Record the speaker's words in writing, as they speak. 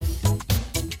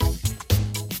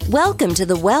Welcome to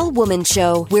the Well Woman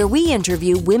Show, where we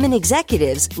interview women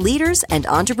executives, leaders, and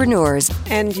entrepreneurs.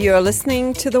 And you're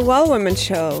listening to the Well Woman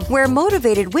Show, where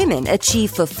motivated women achieve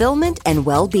fulfillment and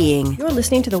well-being. You're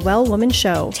listening to the Well Woman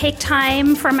Show. Take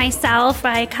time for myself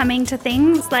by coming to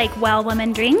things like Well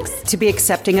Woman Drinks. To be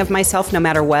accepting of myself no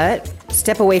matter what.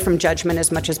 Step away from judgment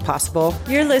as much as possible.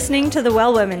 You're listening to the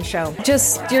Well Woman Show.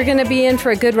 You're going to be in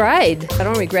for a good ride. I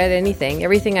don't regret anything.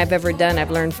 Everything I've ever done, I've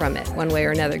learned from it, one way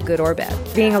or another, good or bad.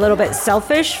 Being a little bit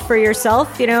selfish for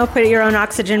yourself, put your own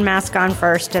oxygen mask on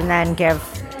first and then give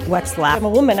what's left. I'm a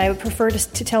woman. I would prefer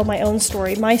to tell my own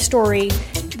story. My story,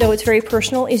 though it's very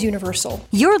personal, is universal.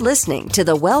 You're listening to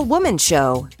the Well Woman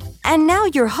Show. And now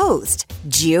your host,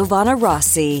 Giovanna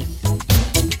Rossi.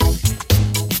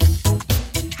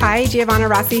 Hi, Giovanna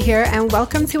Rossi here, and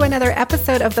welcome to another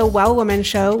episode of the Well Woman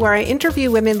Show, where I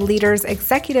interview women leaders,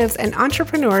 executives, and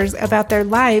entrepreneurs about their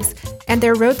lives and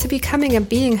their road to becoming and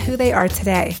being who they are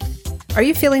today. Are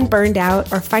you feeling burned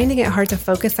out or finding it hard to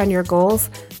focus on your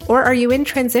goals? Or are you in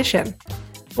transition?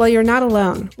 Well, you're not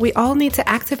alone. We all need to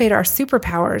activate our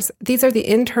superpowers. These are the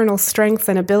internal strengths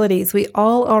and abilities we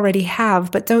all already have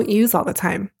but don't use all the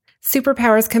time.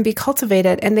 Superpowers can be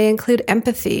cultivated, and they include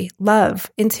empathy,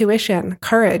 love, intuition,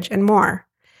 courage, and more.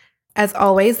 As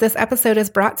always, this episode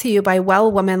is brought to you by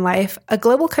Well Woman Life, a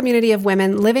global community of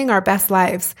women living our best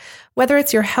lives. Whether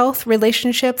it's your health,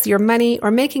 relationships, your money, or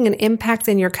making an impact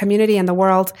in your community and the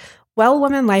world, Well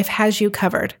Woman Life has you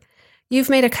covered.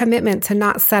 You've made a commitment to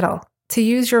not settle, to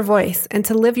use your voice, and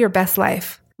to live your best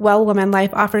life. Well Woman Life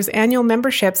offers annual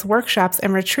memberships, workshops,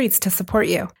 and retreats to support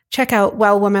you. Check out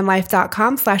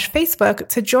wellwomanlife.com/Facebook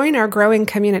to join our growing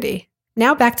community.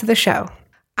 Now back to the show.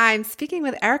 I'm speaking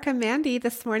with Erica Mandy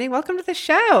this morning. Welcome to the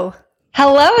show.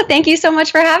 Hello. Thank you so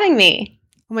much for having me.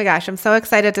 Oh my gosh, I'm so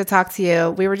excited to talk to you.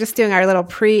 We were just doing our little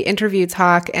pre-interview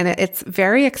talk, and it's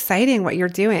very exciting what you're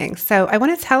doing. So I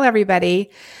want to tell everybody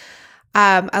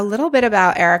a little bit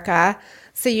about Erica,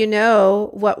 so you know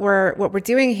what we're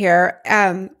doing here.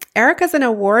 Erica's an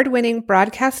award-winning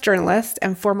broadcast journalist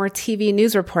and former TV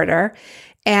news reporter,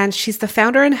 and she's the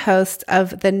founder and host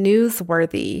of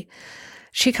theNewsWorthy.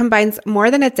 She combines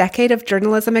more than a decade of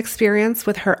journalism experience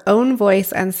with her own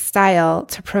voice and style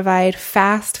to provide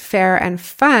fast, fair, and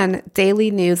fun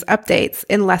daily news updates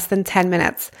in less than 10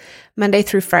 minutes, Monday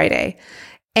through Friday.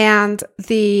 And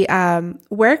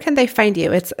where can they find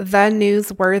you? It's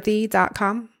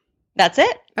theNewsWorthy.com. That's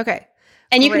it. Okay.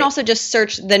 And you can also just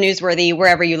search The Newsworthy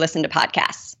wherever you listen to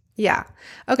podcasts. Yeah.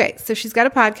 Okay. So she's got a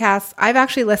podcast. I've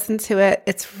actually listened to it.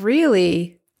 It's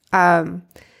really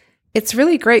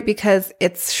great because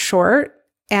it's short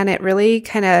and it really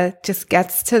kind of just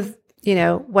gets to,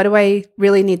 what do I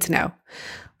really need to know?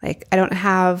 Like, I don't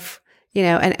have,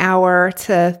 an hour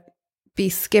to be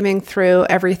skimming through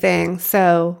everything.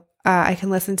 So I can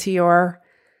listen to your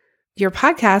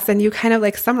podcast and you kind of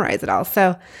like summarize it all.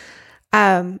 So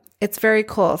it's very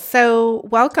cool. So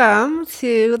welcome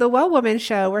to the Well Woman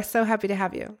Show. We're so happy to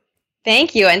have you.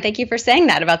 Thank you. And thank you for saying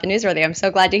that about the Newsworthy. I'm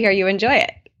so glad to hear you enjoy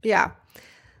it. Yeah.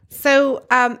 So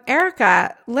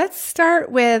Erica, let's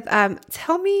start with,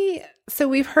 tell me, so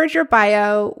we've heard your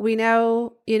bio. We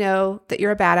know, that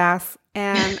you're a badass.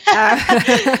 And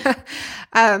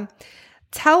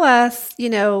tell us,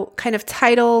 kind of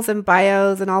titles and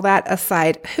bios and all that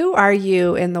aside, who are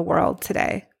you in the world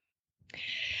today?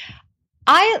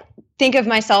 I think of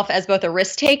myself as both a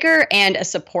risk taker and a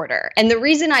supporter. And the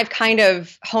reason I've kind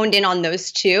of honed in on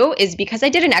those two is because I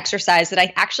did an exercise that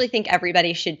I actually think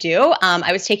everybody should do.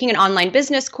 I was taking an online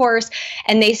business course,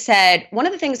 and they said, one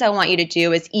of the things I want you to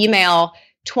do is email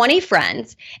 20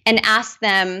 friends and ask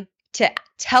them to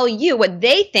tell you what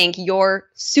they think your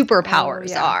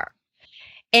superpowers are.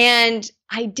 And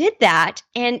I did that,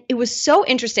 and it was so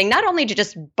interesting, not only to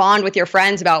just bond with your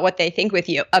friends about what they think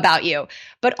about you,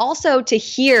 but also to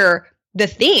hear the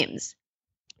themes.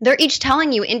 They're each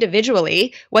telling you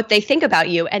individually what they think about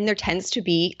you, and there tends to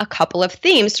be a couple of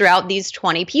themes throughout these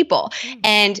 20 people.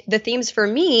 And the themes for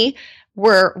me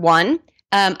were, one,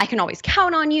 I can always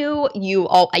count on you. You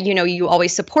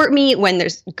always support me when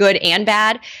there's good and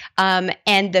bad.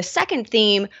 And the second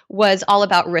theme was all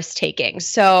about risk taking.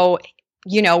 So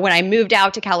when I moved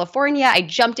out to California, I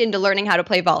jumped into learning how to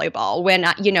play volleyball. When,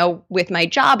 with my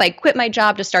job, I quit my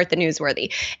job to start the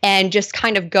Newsworthy, and just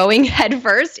kind of going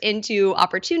headfirst into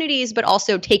opportunities, but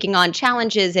also taking on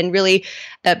challenges and really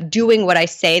doing what I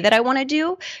say that I want to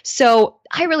do. So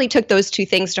I really took those two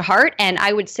things to heart. And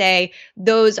I would say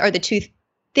those are the two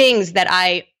things that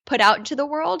I put out into the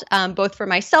world, both for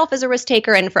myself as a risk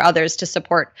taker and for others to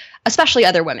support, especially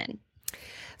other women.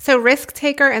 So risk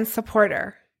taker and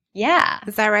supporter. Yeah.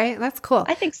 Is that right? That's cool.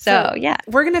 I think so. Yeah.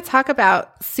 We're going to talk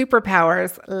about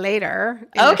superpowers later.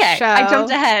 Okay. I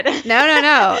jumped ahead.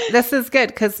 No. This is good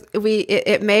because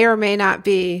it may or may not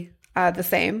be the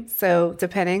same. So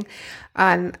depending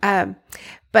on,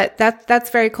 but that's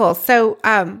very cool. So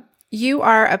you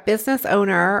are a business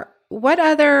owner. What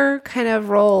other kind of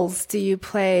roles do you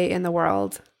play in the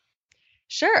world?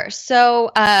 Sure.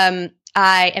 So I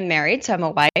am married, so I'm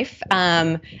a wife.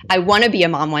 I want to be a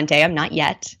mom one day. I'm not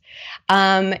yet.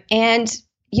 And,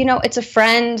 it's a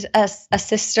friend, a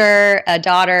sister, a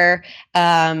daughter.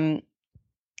 I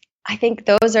think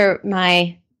those are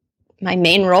my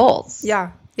main roles.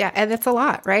 Yeah. Yeah. And it's a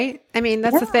lot, right? I mean,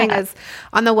 that's the thing is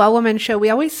on the Well Woman Show, we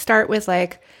always start with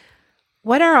like,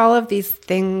 what are all of these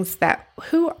things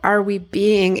who are we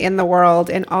being in the world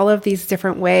in all of these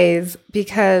different ways?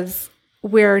 Because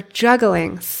we're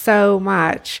juggling so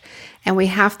much and we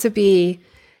have to be,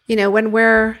 when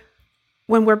we're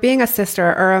being a sister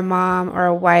or a mom or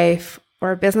a wife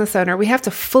or a business owner, we have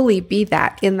to fully be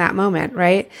that in that moment,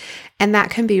 right? And that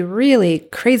can be really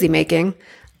crazy making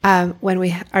when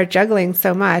we are juggling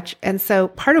so much. And so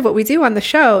part of what we do on the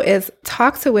show is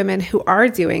talk to women who are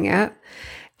doing it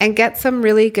and get some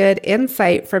really good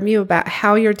insight from you about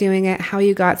how you're doing it, how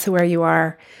you got to where you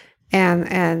are, and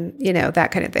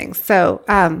that kind of thing. So,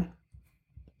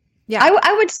 yeah.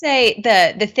 I would say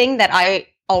the thing that I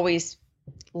always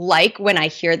like when I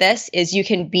hear this is you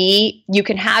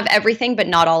can have everything, but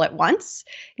not all at once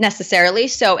necessarily.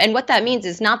 So, and what that means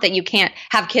is not that you can't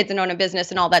have kids and own a business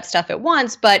and all that stuff at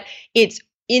once, but it's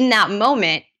in that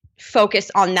moment,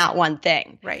 focus on that one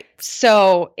thing. Right.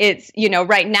 So it's,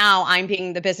 right now I'm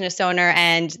being the business owner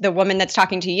and the woman that's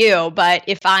talking to you. But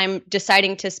if I'm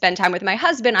deciding to spend time with my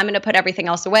husband, I'm going to put everything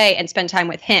else away and spend time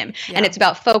with him. Yeah. And it's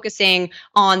about focusing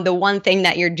on the one thing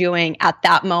that you're doing at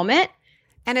that moment.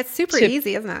 And it's super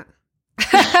easy, isn't it?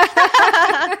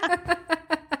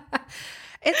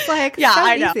 It's like so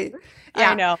I know. easy.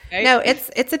 Yeah. I know. Right? No,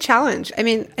 it's a challenge. I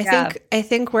mean, I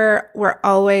think we're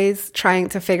always trying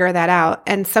to figure that out.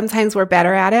 And sometimes we're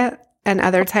better at it. And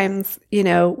other times,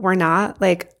 we're not.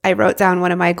 Like I wrote down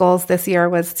one of my goals this year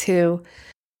was to,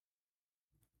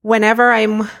 whenever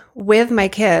I'm with my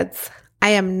kids, I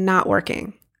am not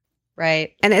working.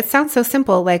 Right. And it sounds so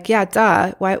simple. Like, yeah,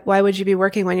 duh. Why would you be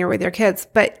working when you're with your kids?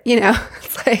 But,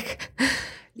 it's like,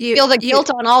 you feel the guilt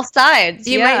on all sides.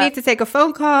 You might need to take a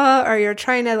phone call or you're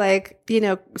trying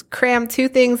to cram two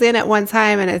things in at one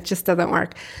time and it just doesn't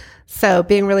work. So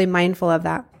being really mindful of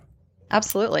that.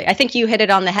 Absolutely. I think you hit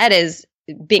it on the head is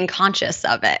being conscious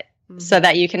of it so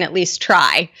that you can at least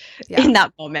try in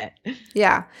that moment.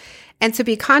 Yeah. And to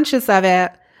be conscious of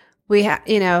it,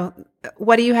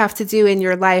 what do you have to do in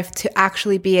your life to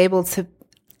actually be able to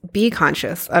be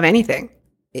conscious of anything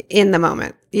in the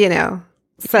moment,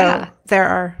 So there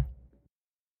are.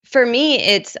 For me,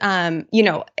 it's, I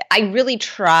really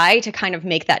try to kind of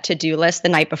make that to-do list the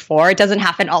night before. It doesn't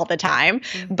happen all the time,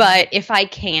 but if I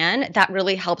can, that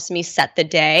really helps me set the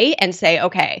day and say,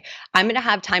 okay, I'm going to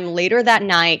have time later that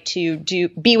night to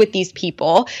be with these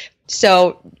people.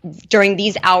 So during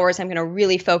these hours, I'm going to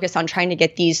really focus on trying to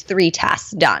get these 3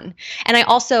 tasks done. And I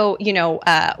also,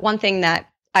 one thing that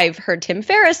I've heard Tim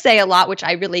Ferriss say a lot, which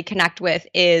I really connect with,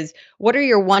 is what are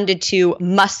your 1 to 2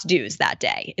 must-dos that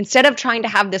day? Instead of trying to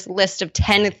have this list of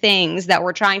 10 things that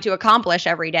we're trying to accomplish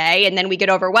every day, and then we get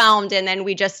overwhelmed, and then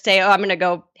we just say, oh, I'm going to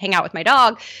go hang out with my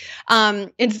dog.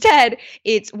 Instead,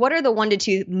 it's what are the 1 to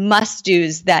 2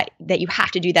 must-dos that you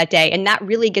have to do that day? And that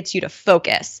really gets you to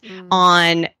focus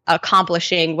on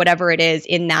accomplishing whatever it is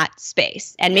in that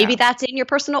space. And maybe that's in your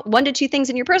personal 1 to 2 things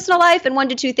in your personal life and 1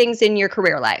 to 2 things in your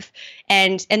career life.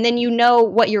 And then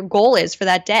what your goal is for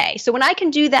that day. So when I can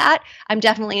do that, I'm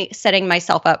definitely setting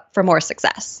myself up for more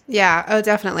success. Yeah. Oh,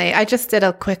 definitely. I just did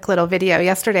a quick little video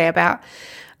yesterday about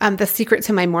the secret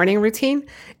to my morning routine.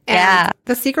 And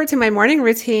the secret to my morning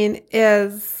routine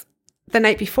is the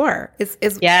night before, is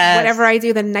whatever I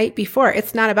do the night before.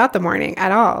 It's not about the morning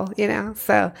at all,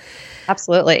 so.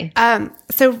 Absolutely.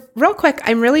 So real quick,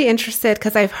 I'm really interested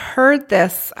because I've heard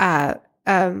this,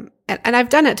 and I've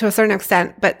done it to a certain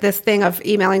extent, but this thing of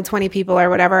emailing 20 people or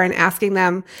whatever and asking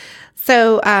them.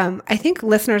 So I think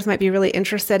listeners might be really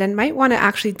interested and might want to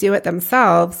actually do it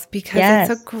themselves because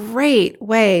it's a great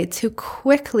way to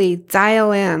quickly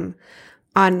dial in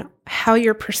on how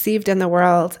you're perceived in the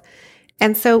world.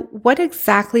 And so what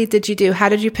exactly did you do? How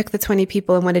did you pick the 20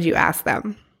 people and what did you ask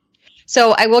them?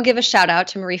 So I will give a shout out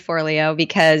to Marie Forleo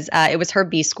because it was her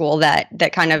B school that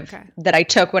I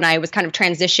took when I was kind of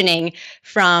transitioning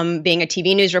from being a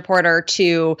TV news reporter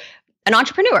to an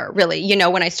entrepreneur, really,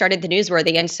 when I started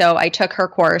theNewsWorthy. And so I took her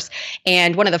course,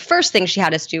 and one of the first things she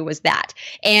had us do was that.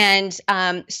 And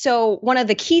so one of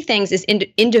the key things is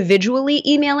individually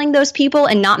emailing those people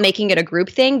and not making it a group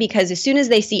thing, because as soon as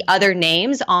they see other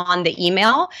names on the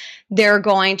email, they're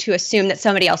going to assume that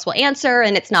somebody else will answer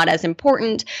and it's not as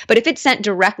important. But if it's sent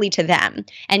directly to them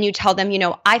and you tell them,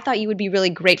 I thought you would be really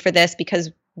great for this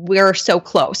because we're so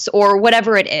close, or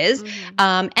whatever it is.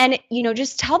 And,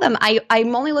 just tell them,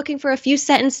 I'm only looking for a few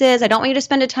sentences. I don't want you to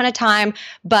spend a ton of time,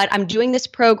 but I'm doing this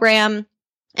program,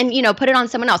 and, put it on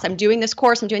someone else. I'm doing this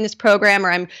course, I'm doing this program,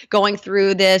 or I'm going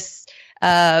through this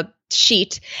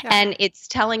sheet, and it's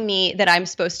telling me that I'm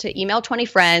supposed to email 20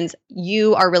 friends.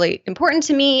 You are really important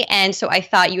to me, and so I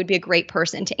thought you would be a great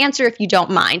person to answer if you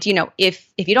don't mind. If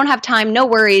you don't have time, no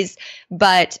worries,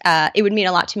 but it would mean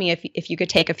a lot to me if you could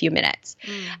take a few minutes.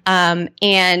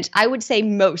 And I would say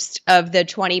most of the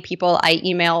 20 people I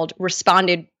emailed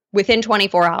responded within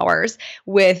 24 hours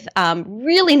with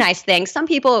really nice things. Some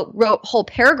people wrote whole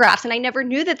paragraphs, and I never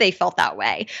knew that they felt that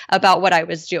way about what I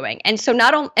was doing. And so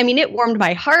it warmed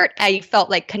my heart. I felt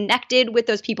like connected with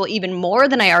those people even more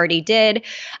than I already did.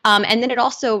 And then it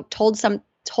also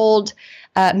told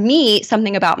me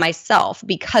something about myself,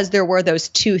 because there were those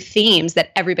two themes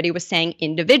that everybody was saying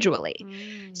individually.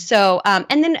 So,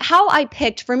 and then how I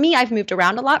picked, for me, I've moved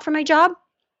around a lot for my job.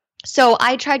 So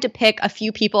I tried to pick a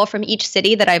few people from each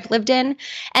city that I've lived in,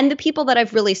 and the people that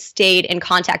I've really stayed in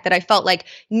contact, that I felt like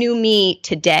knew me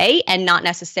today and not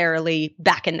necessarily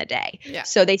back in the day.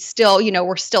 So they still,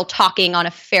 we're still talking on a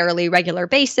fairly regular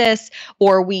basis,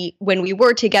 or when we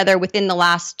were together within the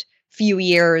last few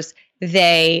years,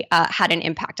 they had an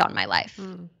impact on my life.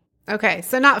 Okay.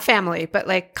 So not family, but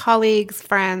like colleagues,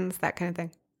 friends, that kind of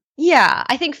thing. Yeah.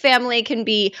 I think family can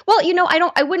be,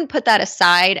 I wouldn't put that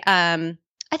aside.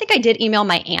 I think I did email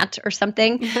my aunt or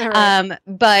something, right.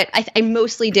 But I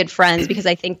mostly did friends, because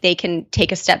I think they can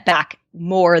take a step back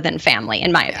more than family,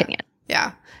 in my opinion.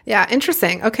 Yeah.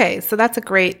 Interesting. Okay. So that's a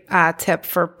great tip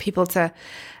for people to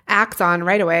act on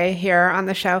right away here on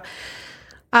the show.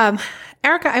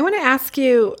 Erica, I want to ask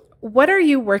you, what are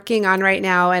you working on right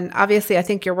now? And obviously, I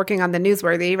think you're working on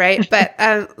theNewsWorthy, right? But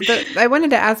I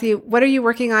wanted to ask you, what are you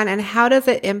working on, and how does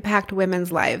it impact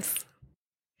women's lives?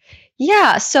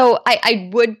 Yeah, so I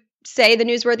would say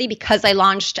theNewsWorthy, because I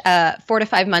launched 4 to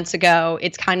 5 months ago.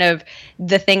 It's kind of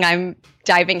the thing I'm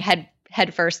diving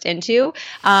headfirst into.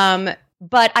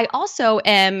 But I also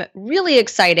am really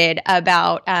excited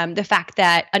about the fact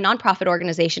that a nonprofit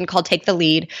organization called Take the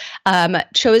Lead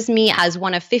chose me as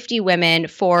one of 50 women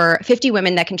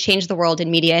that can change the world in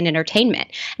media and entertainment.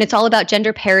 And it's all about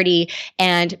gender parity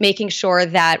and making sure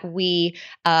that we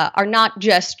are not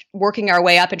just working our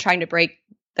way up and trying to break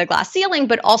the glass ceiling,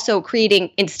 but also creating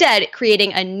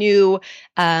a new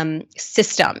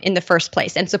system in the first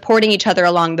place, and supporting each other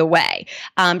along the way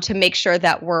to make sure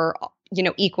that we're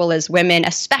equal as women,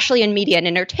 especially in media and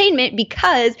entertainment,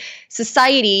 because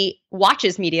society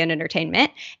watches media and entertainment,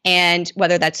 and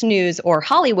whether that's news or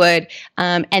Hollywood,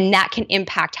 and that can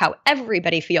impact how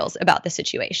everybody feels about the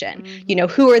situation.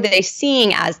 Who are they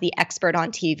seeing as the expert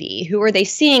on TV? Who are they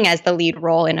seeing as the lead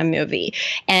role in a movie?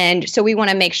 And so we want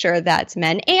to make sure that's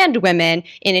men and women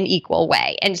in an equal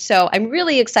way. And so I'm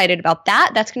really excited about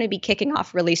that. That's going to be kicking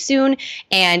off really soon.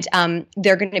 And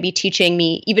they're going to be teaching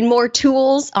me even more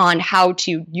tools on how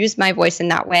to use my voice in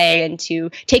that way, and to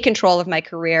take control of my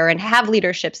career and have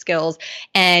leadership skills,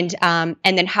 and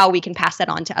then how we can pass that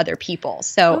on to other people.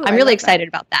 So I'm really excited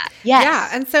about that. Yes. Yeah.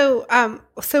 And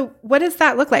so what does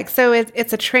that look like? So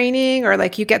it's a training, or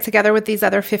like you get together with these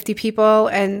other 50 people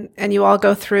and you all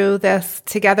go through this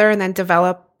together and then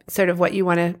develop sort of what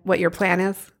your plan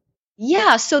is?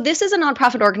 Yeah, so this is a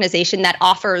nonprofit organization that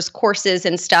offers courses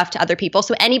and stuff to other people.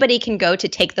 So anybody can go to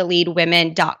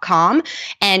taketheleadwomen.com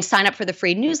and sign up for the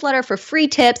free newsletter for free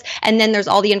tips. And then there's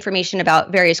all the information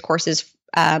about various courses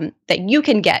that you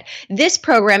can get. This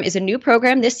program is a new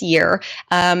program this year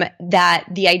that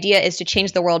the idea is to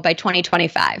change the world by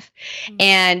 2025.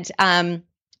 And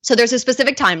so there's a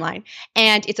specific timeline,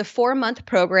 and it's a 4-month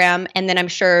program. And then I'm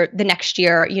sure the next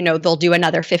year, they'll do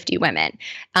another 50 women.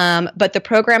 But the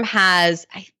program has,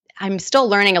 I'm still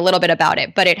learning a little bit about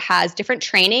it, but it has different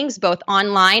trainings, both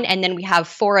online, and then we have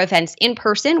 4 events in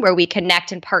person where we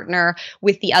connect and partner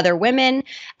with the other women.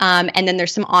 And then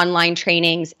there's some online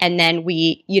trainings, and then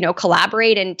we,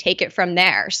 collaborate and take it from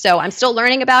there. So I'm still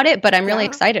learning about it, but I'm really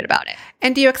excited about it.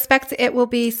 And do you expect it will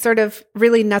be sort of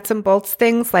really nuts and bolts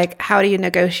things, like how do you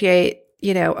negotiate,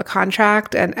 a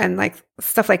contract and like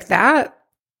stuff like that?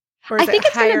 Or is I think it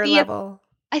it's going to be level?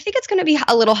 I think it's going to be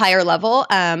a little higher level.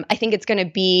 I think it's going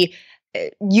to be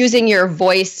using your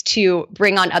voice to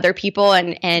bring on other people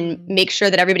and make sure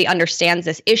that everybody understands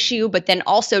this issue, but then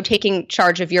also taking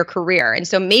charge of your career. And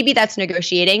so maybe that's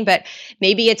negotiating, but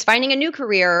maybe it's finding a new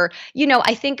career.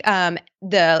 I think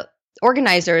the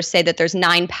organizers say that there's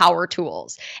 9 power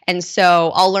tools. And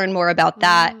so I'll learn more about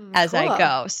that as I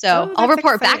go. So I'll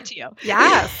report back to you.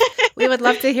 Yes. We would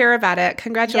love to hear about it.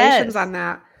 Congratulations on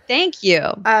that. Thank you.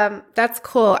 That's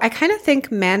cool. I kind of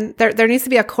think men, there needs to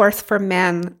be a course for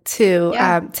men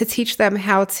to teach them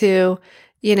how to,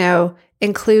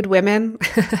 include women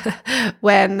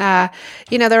when, there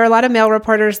are a lot of male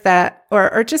reporters that,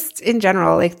 or just in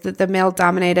general, like the male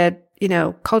dominated,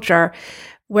 culture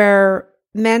where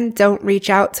men don't reach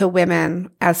out to women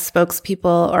as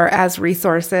spokespeople or as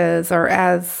resources or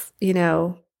as,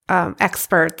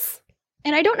 experts.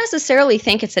 And I don't necessarily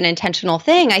think it's an intentional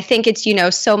thing. I think it's,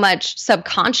 so much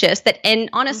subconscious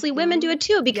and honestly, women do it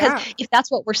too, because if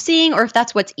that's what we're seeing or if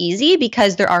that's what's easy,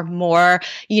 because there are more,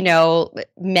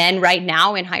 men right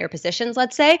now in higher positions,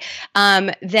 let's say,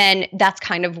 then that's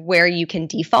kind of where you can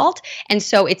default. And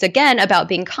so it's, again, about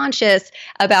being conscious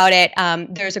about it.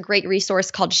 There's a great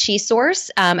resource called She Source.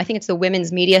 I think it's the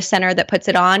Women's Media Center that puts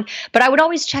it on. But I would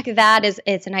always check that as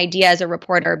it's an idea as a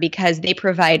reporter, because they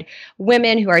provide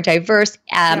women who are diverse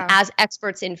as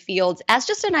experts in fields as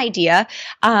just an idea.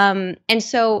 And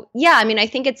so, I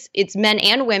think it's men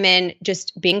and women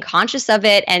just being conscious of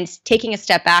it and taking a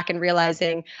step back and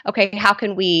realizing, okay, how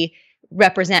can we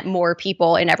represent more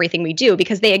people in everything we do,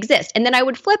 because they exist. And then I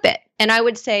would flip it. And I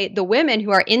would say the women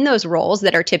who are in those roles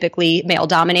that are typically male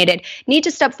dominated need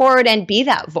to step forward and be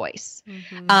that voice,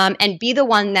 and be the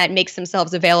one that makes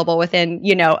themselves available within,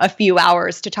 a few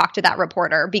hours to talk to that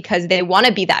reporter, because they want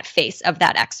to be that face of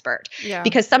that expert. Yeah.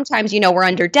 Because sometimes, we're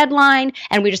under deadline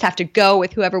and we just have to go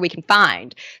with whoever we can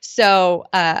find. So,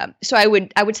 I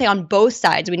would say on both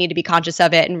sides, we need to be conscious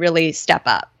of it and really step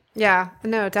up. Yeah,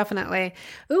 no, definitely.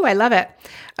 Ooh, I love it.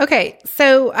 Okay.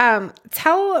 So,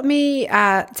 tell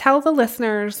the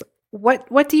listeners,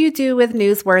 what do you do with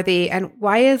Newsworthy, and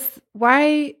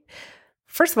why,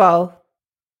 first of all,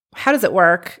 how does it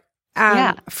work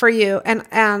for you?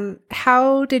 And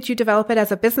how did you develop it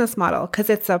as a business model? 'Cause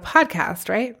it's a podcast,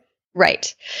 right?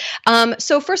 Right.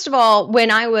 So first of all, when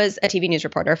I was a TV news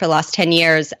reporter for the last 10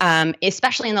 years,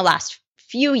 especially in the last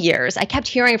few years, I kept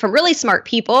hearing from really smart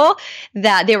people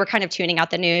that they were kind of tuning out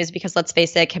the news because, let's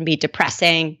face it, can be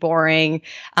depressing, boring,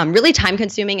 really time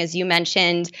consuming, as you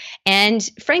mentioned. And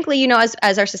frankly,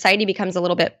 as our society becomes a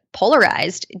little bit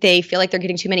polarized, they feel like they're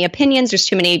getting too many opinions. There's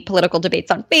too many political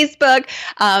debates on Facebook.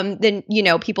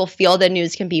 Then, people feel the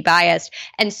news can be biased.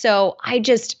 And so I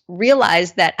just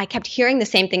realized that I kept hearing the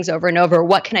same things over and over.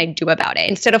 What can I do about it?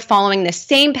 Instead of following the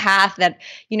same path that,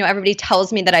 everybody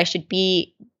tells me that I should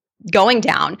be going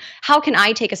down, how can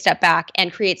I take a step back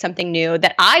and create something new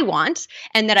that I want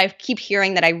and that I keep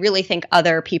hearing that I really think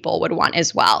other people would want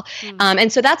as well?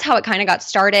 And so that's how it kind of got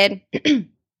started.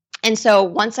 And so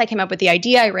once I came up with the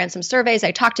idea, I ran some surveys,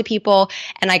 I talked to people,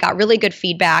 and I got really good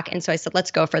feedback. And so I said, let's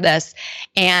go for this.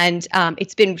 And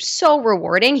it's been so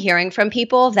rewarding hearing from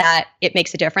people that it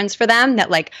makes a difference for them, that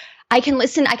I can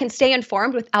listen, I can stay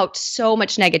informed without so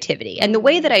much negativity. And the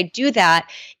way that I do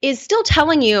that is still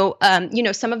telling you,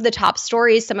 some of the top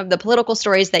stories, some of the political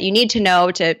stories that you need to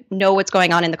know what's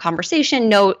going on in the conversation,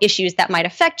 know issues that might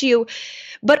affect you,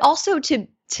 but also to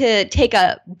take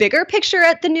a bigger picture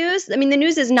at the news. I mean, the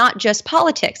news is not just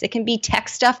politics. It can be tech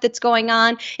stuff that's going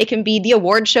on. It can be the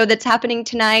award show that's happening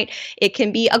tonight. It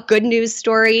can be a good news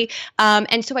story.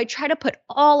 And so I try to put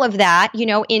all of that,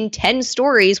 in 10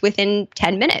 stories within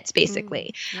 10 minutes,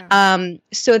 basically,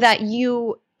 so that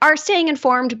you are staying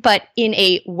informed, but in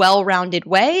a well-rounded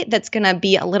way that's going to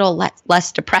be a little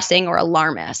less depressing or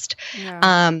alarmist.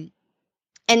 Yeah.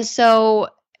 And so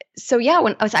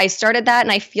when I started that,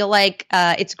 and I feel like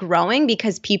it's growing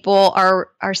because people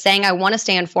are saying, I want to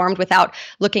stay informed without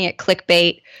looking at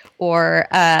clickbait or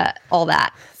all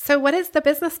that. So what is the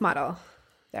business model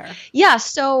there? Yeah.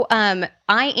 So I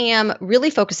am really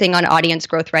focusing on audience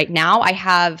growth right now. I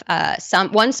have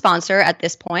one sponsor at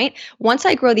this point. Once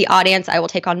I grow the audience, I will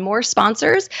take on more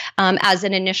sponsors as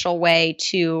an initial way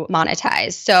to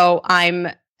monetize. So I'm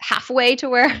halfway to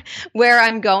where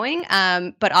I'm going.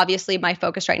 But obviously my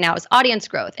focus right now is audience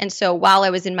growth. And so while I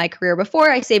was in my career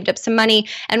before, I saved up some money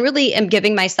and really am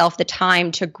giving myself the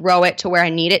time to grow it to where I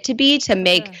need it to be to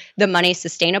make the money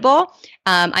sustainable.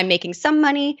 I'm making some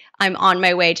money. I'm on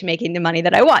my way to making the money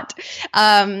that I want.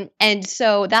 And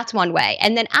so that's one way.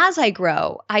 And then as I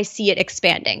grow, I see it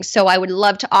expanding. So I would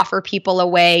love to offer people a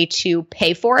way to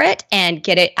pay for it and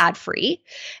get it ad free,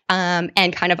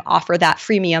 and kind of offer that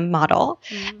freemium model.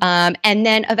 And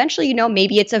then eventually,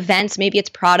 maybe it's events, maybe it's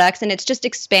products, and it's just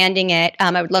expanding it.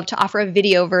 I would love to offer a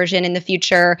video version in the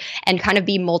future and kind of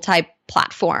be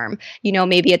multi-platform.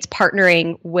 Maybe it's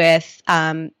partnering with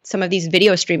some of these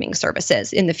video streaming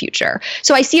services in the future.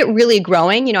 So I see it really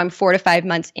growing. I'm 4 to 5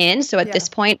 months in. So at this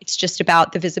point, it's just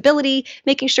about the visibility,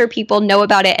 making sure people know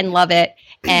about it and love it,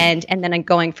 and then I'm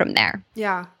going from there.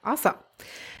 Yeah, awesome.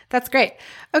 That's great.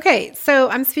 Okay, so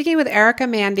I'm speaking with Erica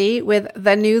Mandy with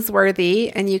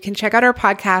theNewsWorthy, and you can check out our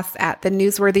podcast at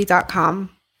thenewsworthy.com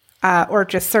or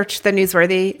just search The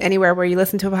Newsworthy anywhere where you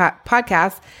listen to a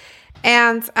podcast.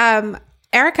 And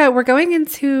Erica, we're going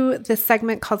into this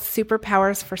segment called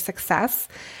Superpowers for Success.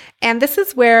 And this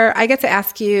is where I get to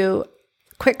ask you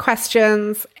quick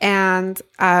questions, and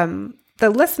the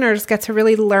listeners get to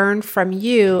really learn from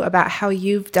you about how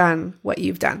you've done what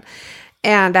you've done.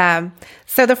 And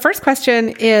so the first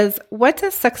question is, what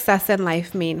does success in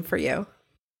life mean for you?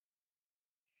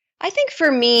 I think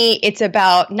for me, it's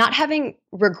about not having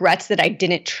regrets that I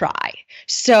didn't try.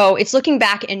 So it's looking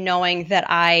back and knowing that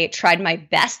I tried my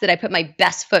best, that I put my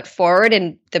best foot forward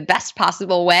in the best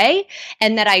possible way,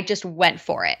 and that I just went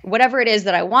for it. Whatever it is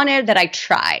that I wanted, that I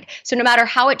tried. So no matter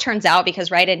how it turns out,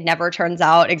 because it never turns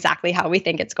out exactly how we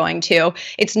think it's going to,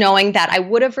 it's knowing that I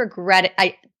would have regretted,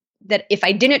 that if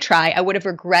I didn't try, I would have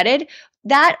regretted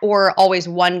that or always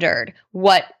wondered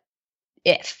what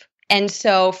if. And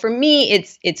so for me,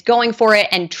 it's going for it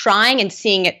and trying and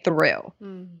seeing it through.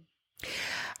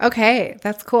 Okay,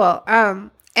 that's cool.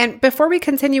 And before we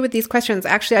continue with these questions,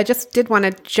 actually, I just did want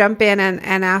to jump in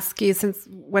and ask you, since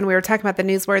when we were talking about the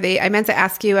Newsworthy, I meant to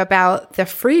ask you about the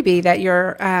freebie that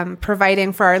you're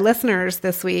providing for our listeners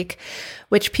this week,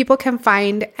 which people can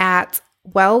find at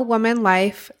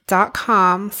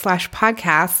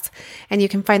wellwomanlife.com/podcast. And you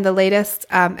can find the latest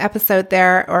episode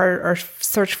there or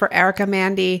search for Erica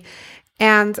Mandy.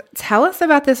 And tell us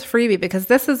about this freebie, because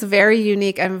this is very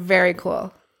unique and very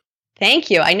cool. Thank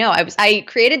you. I know I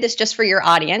created this just for your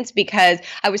audience because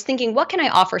I was thinking, what can I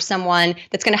offer someone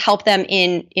that's going to help them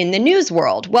in the news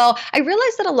world? Well, I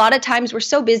realized that a lot of times we're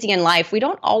so busy in life, we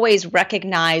don't always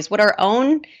recognize what our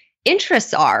own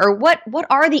interests are, or what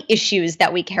are the issues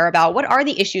that we care about? What are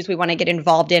the issues we want to get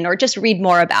involved in or just read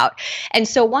more about? And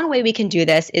so one way we can do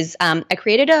this is I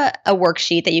created a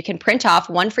worksheet that you can print off,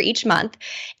 one for each month.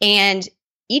 And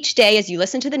each day as you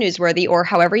listen to the Newsworthy or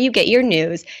however you get your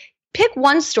news, pick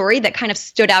one story that kind of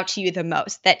stood out to you the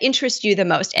most, that interests you the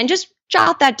most, and just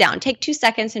jot that down. Take 2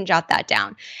 seconds and jot that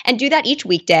down. And do that each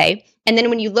weekday. And then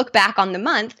when you look back on the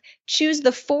month, choose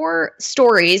the 4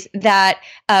 stories that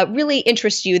really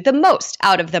interest you the most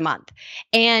out of the month.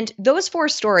 And those 4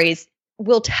 stories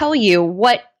will tell you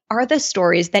what are the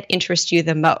stories that interest you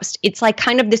the most. It's like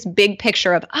kind of this big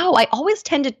picture of, I always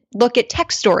tend to look at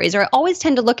tech stories, or I always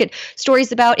tend to look at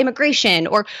stories about immigration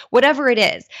or whatever it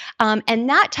is. And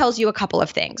that tells you a couple of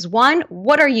things. One,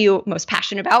 what are you most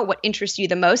passionate about? What interests you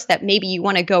the most that maybe you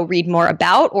want to go read more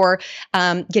about or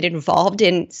get involved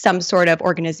in some sort of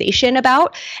organization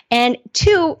about? And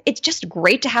 2, it's just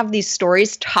great to have these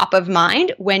stories top of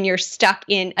mind when you're stuck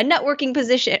in a networking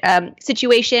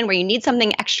situation where you need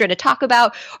something extra to talk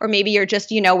about, or maybe you're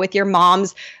just, with your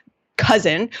mom's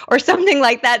cousin or something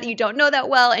like that you don't know that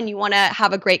well, and you want to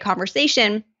have a great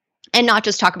conversation and not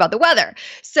just talk about the weather.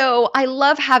 So I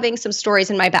love having some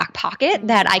stories in my back pocket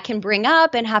that I can bring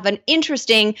up and have an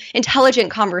interesting,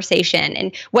 intelligent conversation.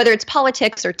 And whether it's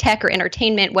politics or tech or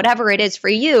entertainment, whatever it is for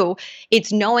you,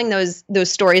 it's knowing those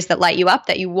stories that light you up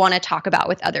that you want to talk about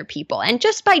with other people. And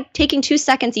just by taking 2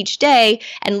 seconds each day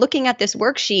and looking at this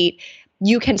worksheet,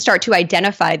 you can start to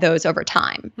identify those over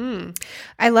time.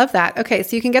 I love that. Okay,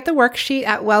 so you can get the worksheet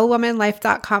at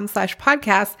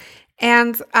wellwomanlife.com/podcast.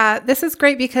 And this is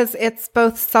great because it's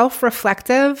both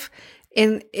self-reflective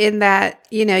in that,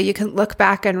 you can look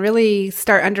back and really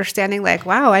start understanding like,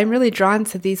 wow, I'm really drawn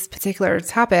to these particular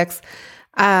topics.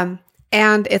 And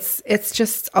it's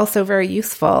just also very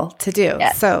useful to do.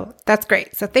 Yes. So that's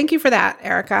great. So thank you for that,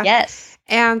 Erica. Yes.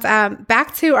 And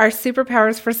back to our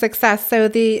superpowers for success. So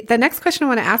the next question I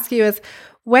want to ask you is,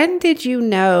 when did you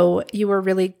know you were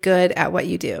really good at what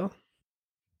you do?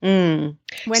 When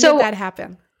did that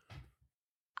happen?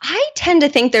 I tend to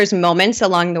think there's moments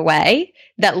along the way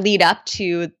that lead up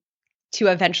to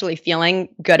eventually feeling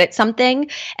good at something.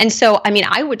 And so,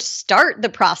 I would start the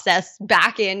process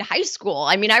back in high school.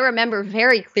 I remember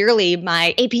very clearly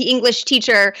my AP English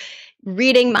teacher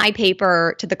reading my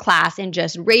paper to the class and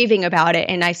just raving about it.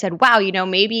 And I said, wow,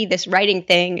 maybe this writing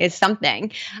thing is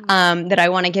something that I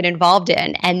want to get involved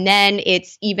in. And then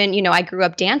it's even, I grew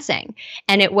up dancing.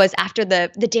 And it was after the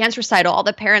dance recital, all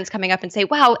the parents coming up and say,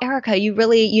 wow, Erica, you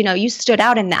really, you stood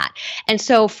out in that. And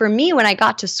so for me, when I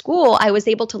got to school, I was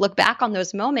able to look back on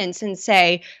those moments and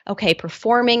say, okay,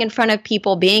 performing in front of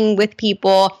people, being with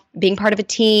people, being part of a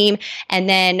team, and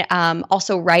then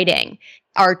also writing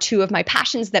are two of my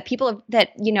passions that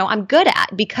I'm good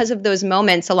at because of those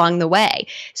moments along the way.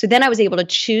 So then I was able to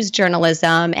choose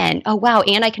journalism and, oh, wow,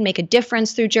 and I can make a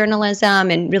difference through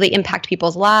journalism and really impact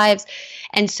people's lives.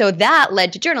 And so that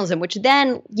led to journalism, which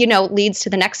then, leads to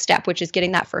the next step, which is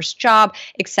getting that first job,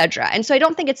 et cetera. And so I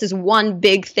don't think it's this one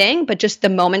big thing, but just the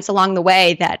moments along the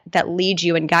way that lead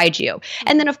you and guide you.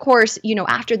 And then, of course,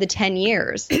 after the 10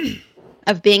 years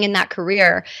of being in that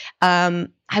career,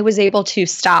 I was able to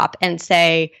stop and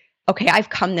say, okay, I've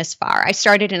come this far. I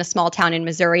started in a small town in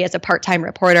Missouri as a part-time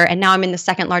reporter, and now I'm in the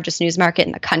second largest news market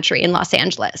in the country in Los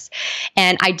Angeles.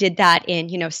 And I did that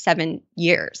in, 7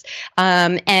 years.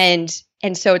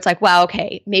 And so it's like, wow,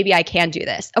 okay, maybe I can do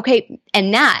this. Okay.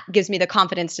 And that gives me the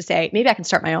confidence to say, maybe I can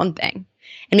start my own thing.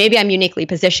 And maybe I'm uniquely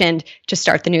positioned to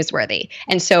start the Newsworthy.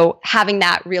 And so having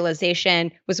that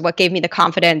realization was what gave me the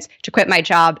confidence to quit my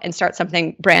job and start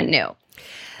something brand new.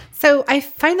 So I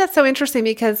find that so interesting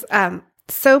because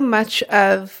so much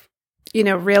of,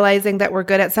 realizing that we're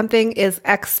good at something is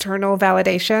external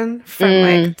validation from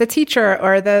like the teacher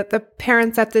or the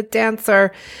parents at the dance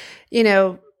or,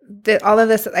 all of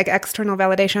this like external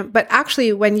validation. But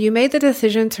actually, when you made the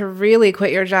decision to really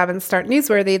quit your job and start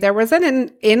Newsworthy, there was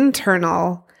an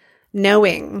internal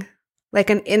knowing, like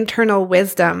an internal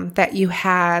wisdom that you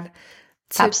had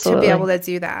to be able to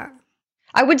do that.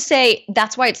 I would say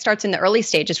that's why it starts in the early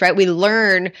stages, right? We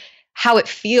learn how it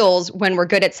feels when we're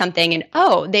good at something and,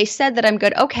 oh, they said that I'm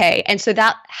good. Okay. And so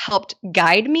that helped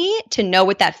guide me to know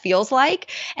what that feels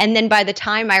like. And then by the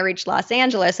time I reached Los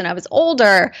Angeles and I was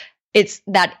older, it's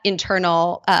that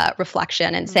internal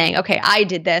reflection and saying, okay, I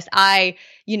did this. I,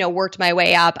 worked my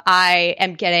way up. I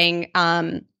am getting,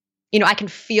 I can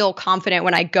feel confident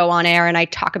when I go on air and I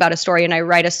talk about a story and I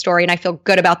write a story and I feel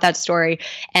good about that story.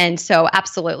 And so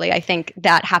absolutely, I think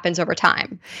that happens over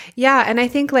time. Yeah. And I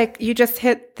think like you just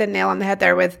hit the nail on the head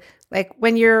there with like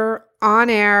when you're on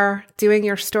air doing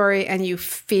your story and you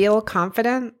feel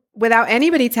confident without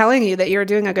anybody telling you that you're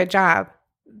doing a good job.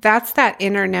 That's that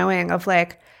inner knowing of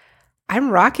like, I'm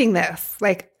rocking this.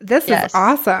 Like, this is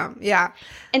awesome. Yeah.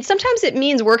 And sometimes it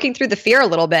means working through the fear a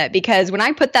little bit because when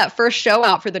I put that first show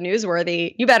out for the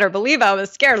Newsworthy, you better believe I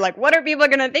was scared. Like, what are people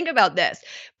going to think about this?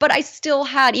 But I still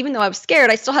had, even though I was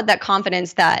scared, I still had that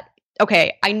confidence that,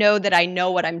 okay, I know that I know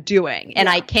what I'm doing and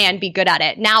I can be good at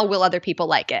it. Now, will other people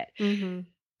like it? Mm-hmm.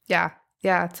 Yeah.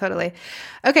 Yeah, totally.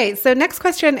 Okay. So next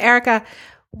question, Erica.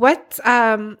 What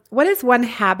is one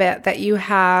habit that you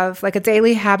have, like a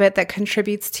daily habit that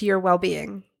contributes to your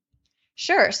well-being?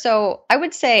 Sure. So I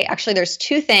would say actually there's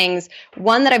two things,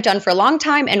 one that I've done for a long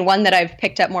time and one that I've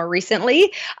picked up more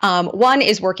recently. One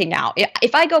is working out.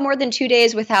 If I go more than 2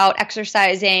 days without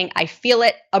exercising, I feel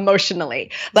it emotionally.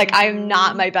 Like I'm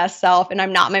not my best self and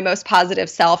I'm not my most positive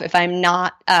self if I'm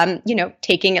not,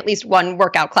 taking at least one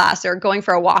workout class or going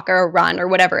for a walk or a run or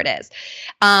whatever it is.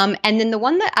 And then the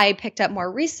one that I picked up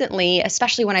more recently,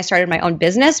 especially when I started my own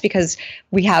business, because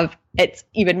it's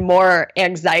even more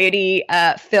anxiety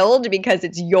filled because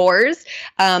it's yours,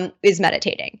 is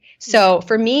meditating. So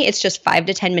for me, it's just 5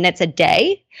 to 10 minutes a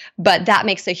day, but that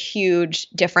makes a huge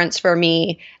difference for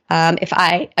me if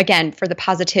I, again, for the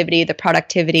positivity, the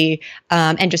productivity,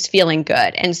 and just feeling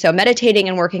good. And so meditating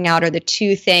and working out are the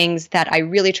two things that I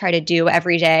really try to do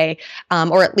every day,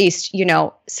 or at least,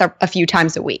 a few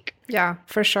times a week. Yeah,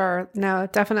 for sure. No,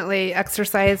 definitely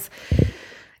exercise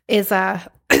is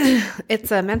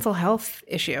it's a mental health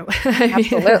issue.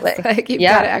 Absolutely. Like you've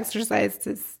got to exercise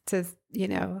to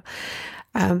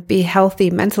be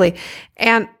healthy mentally.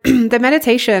 And the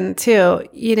meditation too,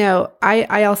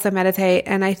 I also meditate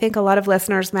and I think a lot of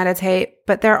listeners meditate,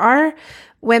 but there are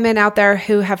women out there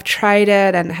who have tried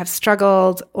it and have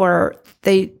struggled or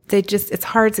they just, it's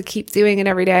hard to keep doing it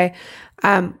every day.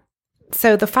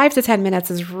 So the 5 to 10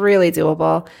 minutes is really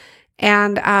doable.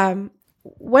 And,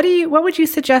 what would you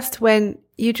suggest when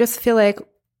you just feel like,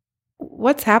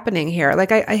 what's happening here?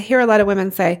 Like I hear a lot of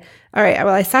women say, all right,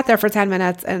 well, I sat there for 10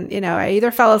 minutes and, I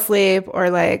either fell asleep or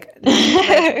like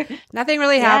nothing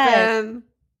really happened.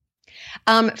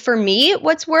 For me,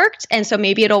 what's worked, and so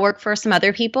maybe it'll work for some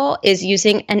other people, is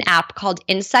using an app called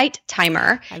Insight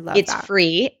Timer. I love it's that.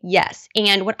 free, yes.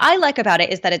 And what I like about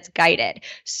it is that it's guided.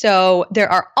 So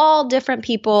there are all different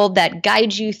people that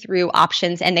guide you through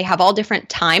options, and they have all different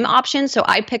time options. So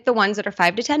I pick the ones that are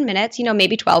 5 to 10 minutes,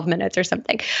 maybe 12 minutes or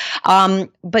something.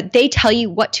 But they tell you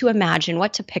what to imagine,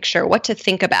 what to picture, what to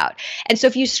think about. And so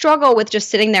if you struggle with just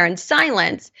sitting there in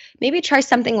silence, maybe try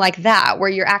something like that, where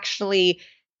you're actually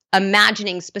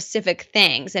imagining specific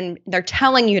things and they're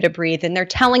telling you to breathe and they're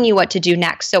telling you what to do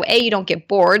next. So A, you don't get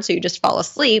bored, so you just fall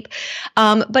asleep.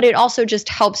 But it also just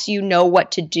helps you know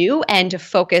what to do and to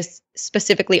focus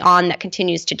specifically on that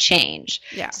continues to change.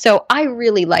 Yeah. So I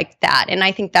really like that. And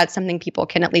I think that's something people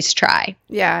can at least try.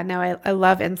 Yeah, no, I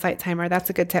love Insight Timer. That's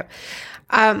a good tip.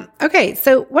 Okay,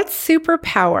 so what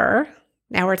superpower,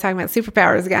 now we're talking about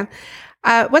superpowers again.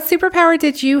 What superpower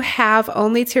did you have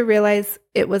only to realize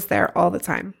it was there all the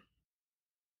time?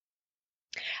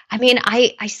 I mean,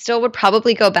 I still would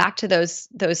probably go back to those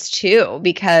two,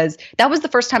 because that was the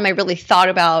first time I really thought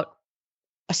about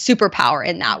a superpower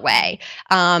in that way.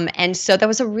 And so that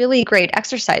was a really great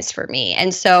exercise for me.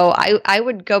 And so I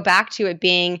would go back to it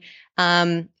being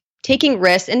taking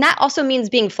risks. And that also means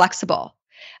being flexible.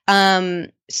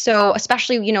 So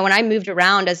especially, when I moved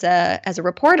around as a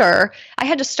reporter, I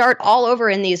had to start all over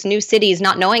in these new cities,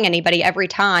 not knowing anybody every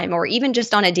time, or even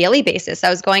just on a daily basis. I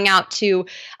was going out to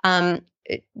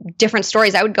different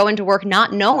stories. I would go into work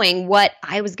not knowing what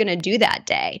I was going to do that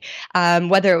day,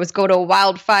 whether it was go to a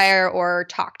wildfire or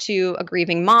talk to a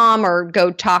grieving mom or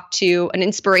go talk to an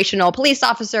inspirational police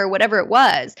officer, whatever it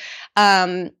was.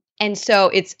 And so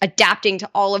it's adapting to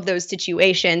all of those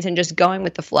situations and just going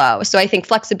with the flow. So I think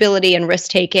flexibility and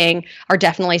risk-taking are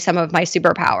definitely some of my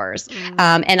superpowers.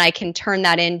 And I can turn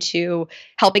that into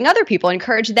helping other people,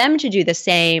 encourage them to do the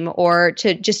same, or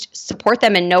to just support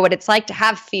them and know what it's like to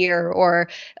have fear, or,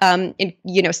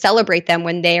 celebrate them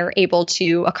when they are able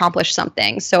to accomplish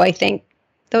something. So I think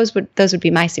those would be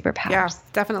my superpowers. Yeah,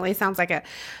 definitely sounds like it.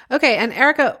 Okay. And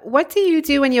Erica, what do you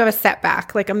do when you have a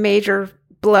setback, like a major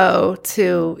blow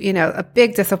to, a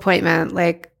big disappointment,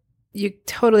 like you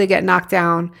totally get knocked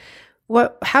down?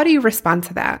 How do you respond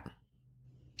to that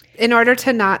in order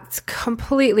to not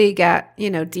completely get,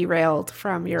 derailed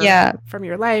from your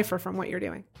life or from what you're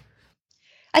doing?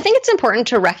 I think it's important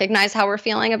to recognize how we're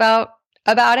feeling about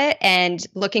it, and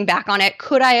looking back on it,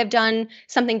 could I have done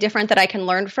something different that I can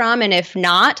learn from? And if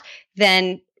not,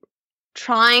 then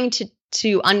trying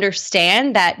to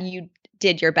understand that you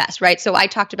did your best, right? So I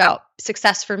talked about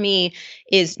success for me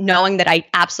is knowing that I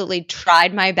absolutely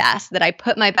tried my best, that I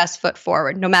put my best foot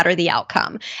forward, no matter the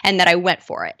outcome, and that I went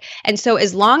for it. And so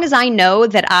as long as I know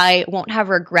that I won't have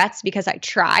regrets because I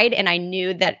tried, and I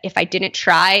knew that if I didn't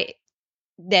try,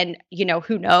 then,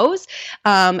 who knows,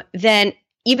 then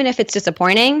even if it's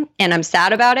disappointing and I'm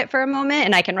sad about it for a moment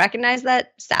and I can recognize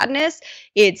that sadness,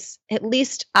 it's at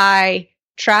least I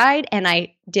tried and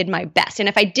I did my best. And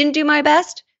if I didn't do my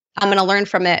best, I'm going to learn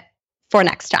from it for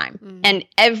next time. And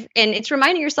it's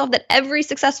reminding yourself that every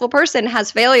successful person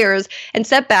has failures and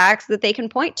setbacks that they can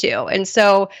point to. And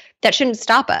so that shouldn't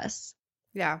stop us.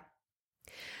 Yeah.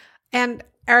 And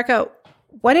Erica,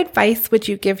 what advice would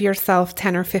you give yourself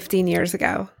 10 or 15 years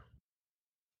ago?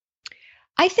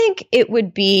 I think it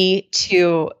would be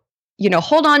to,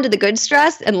 hold on to the good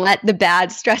stress and let the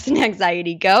bad stress and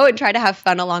anxiety go, and try to have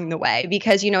fun along the way.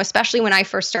 Because, especially when I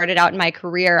first started out in my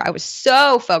career, I was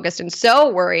so focused and so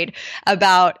worried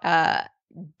about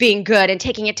being good and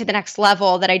taking it to the next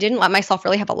level that I didn't let myself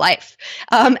really have a life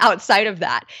outside of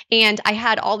that. And I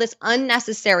had all this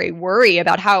unnecessary worry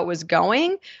about how it was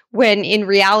going, when in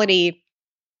reality,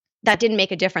 that didn't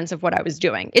make a difference of what I was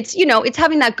doing. It's, it's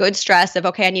having that good stress of,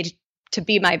 okay, I need to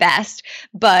be my best,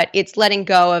 but it's letting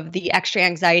go of the extra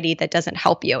anxiety that doesn't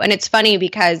help you. And it's funny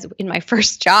because in my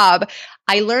first job,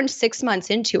 I learned 6 months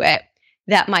into it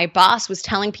that my boss was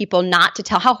telling people not to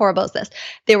tell, how horrible is this?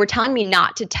 They were telling them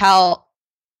not to tell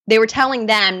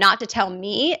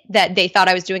me that they thought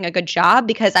I was doing a good job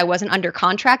because I wasn't under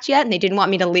contract yet and they didn't want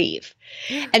me to leave.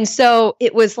 And so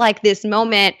it was like this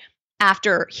moment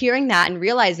after hearing that and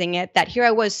realizing it, that here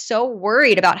I was so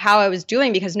worried about how I was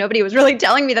doing because nobody was really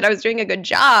telling me that I was doing a good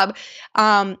job.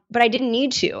 But I didn't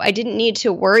need to. I didn't need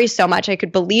to worry so much. I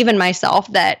could believe in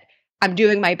myself that I'm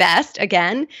doing my best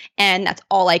again, and that's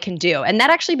all I can do. And that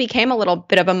actually became a little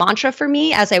bit of a mantra for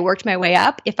me as I worked my way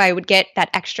up. If I would get that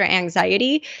extra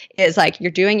anxiety, is like, you're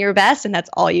doing your best and that's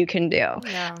all you can do.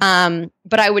 Yeah.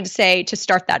 But I would say to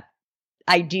start that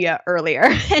idea earlier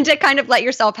and to kind of let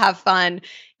yourself have fun,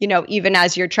 even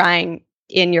as you're trying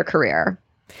in your career.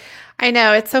 I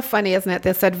know. It's so funny, isn't it?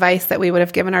 This advice that we would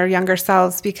have given our younger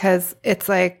selves, because it's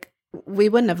like, we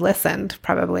wouldn't have listened,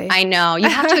 probably. I know. You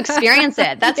have to experience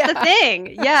it. That's the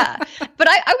thing. Yeah. But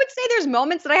I would say there's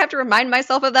moments that I have to remind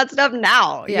myself of that stuff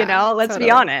now, let's be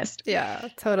honest. Yeah,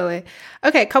 totally.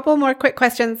 Okay, a couple more quick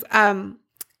questions.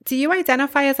 Do you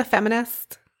identify as a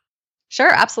feminist? Sure,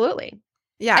 absolutely.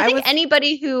 Yeah. I think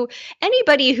anybody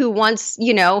who wants,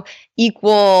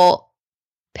 equal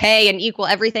pay and equal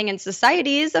everything in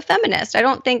society is a feminist. I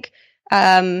don't think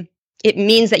it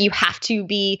means that you have to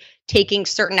be taking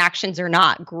certain actions or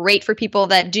not. Great for people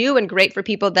that do, and great for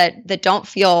people that don't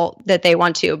feel that they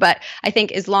want to. But I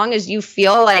think as long as you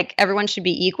feel like everyone should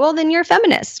be equal, then you're a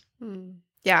feminist.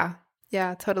 Yeah.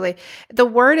 Yeah, totally. The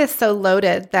word is so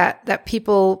loaded that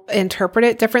people interpret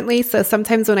it differently. So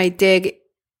sometimes when I dig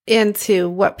into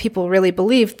what people really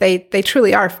believe, they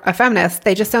truly are a feminist.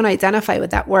 They just don't identify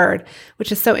with that word,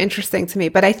 which is so interesting to me.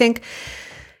 But I think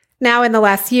now in the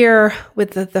last year,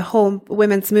 with the whole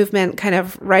women's movement kind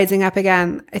of rising up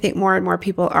again, I think more and more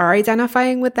people are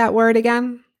identifying with that word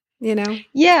again,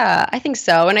 Yeah, I think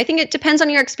so. And I think it depends on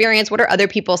your experience. What are other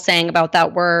people saying about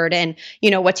that word? And,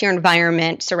 what's your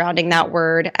environment surrounding that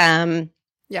word?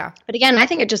 Yeah. But again, I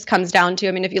think it just comes down to,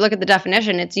 if you look at the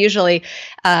definition, it's usually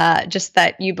just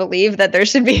that you believe that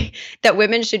that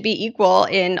women should be equal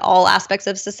in all aspects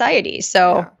of society.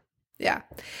 So, yeah.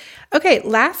 Okay,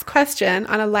 last question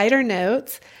on a lighter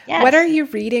note. Yes. What are you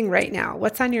reading right now?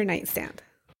 What's on your nightstand?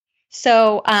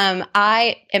 So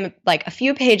I am like a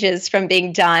few pages from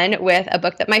being done with a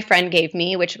book that my friend gave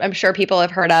me, which I'm sure people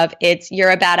have heard of. It's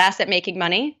You're a Badass at Making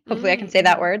Money. Hopefully I can say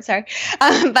that word. Sorry.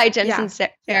 By Jensen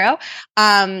Sparrow.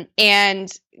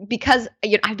 And because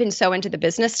I've been so into the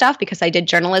business stuff because I did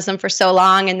journalism for so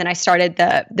long, and then I started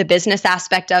the business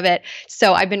aspect of it.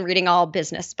 So I've been reading all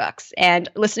business books and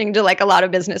listening to like a lot of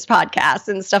business podcasts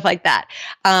and stuff like that.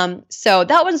 So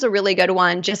that one's a really good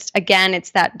one. Just again,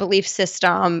 it's that belief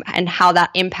system and how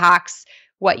that impacts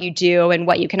what you do and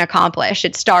what you can accomplish.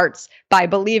 It starts by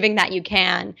believing that you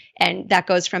can, and that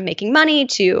goes from making money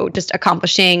to just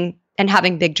accomplishing and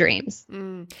having big dreams.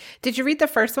 Did you read the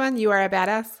first one, You Are a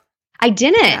Badass? I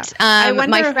didn't. Yeah.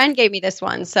 My friend gave me this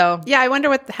one. So yeah, I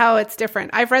wonder how it's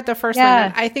different. I've read the first one.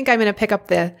 And I think I'm going to pick up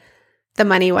the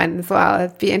money one as well.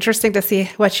 It'd be interesting to see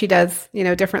what she does,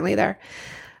 differently there.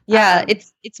 Yeah,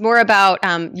 it's more about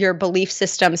your belief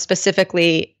system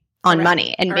specifically on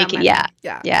money and making money.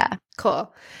 Yeah.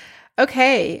 Cool.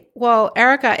 Okay. Well,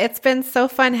 Erica, it's been so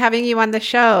fun having you on the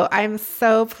show. I'm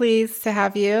so pleased to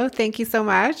have you. Thank you so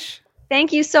much.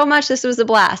 Thank you so much. This was a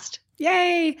blast.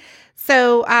 Yay.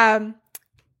 So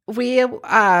we,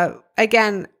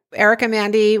 again, Erica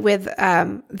Mandy with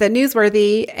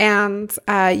theNewsWorthy, and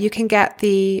you can get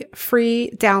the free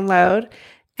download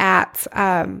at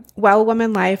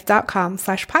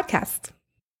wellwomanlife.com/podcast.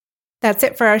 That's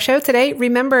it for our show today.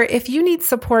 Remember, if you need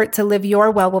support to live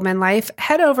your Well Woman Life,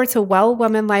 head over to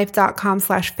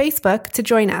wellwomanlife.com/Facebook to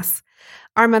join us.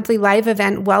 Our monthly live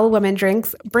event, Well Woman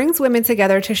Drinks, brings women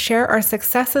together to share our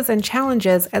successes and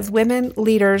challenges as women,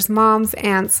 leaders, moms,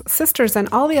 aunts, sisters, and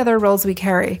all the other roles we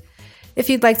carry. If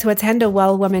you'd like to attend a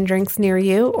Well Woman Drinks near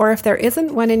you, or if there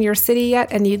isn't one in your city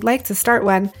yet and you'd like to start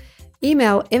one,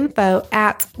 email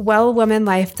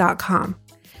info@wellwomanlife.com.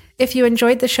 If you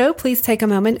enjoyed the show, please take a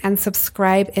moment and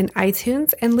subscribe in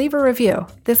iTunes and leave a review.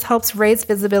 This helps raise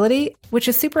visibility, which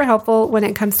is super helpful when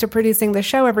it comes to producing the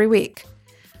show every week.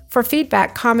 For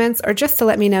feedback, comments, or just to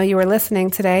let me know you were listening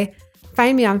today,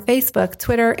 find me on Facebook,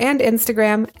 Twitter, and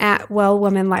Instagram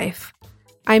 @WellWomanLife.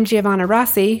 I'm Giovanna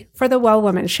Rossi for The Well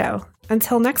Woman Show.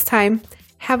 Until next time,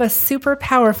 have a super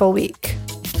powerful week.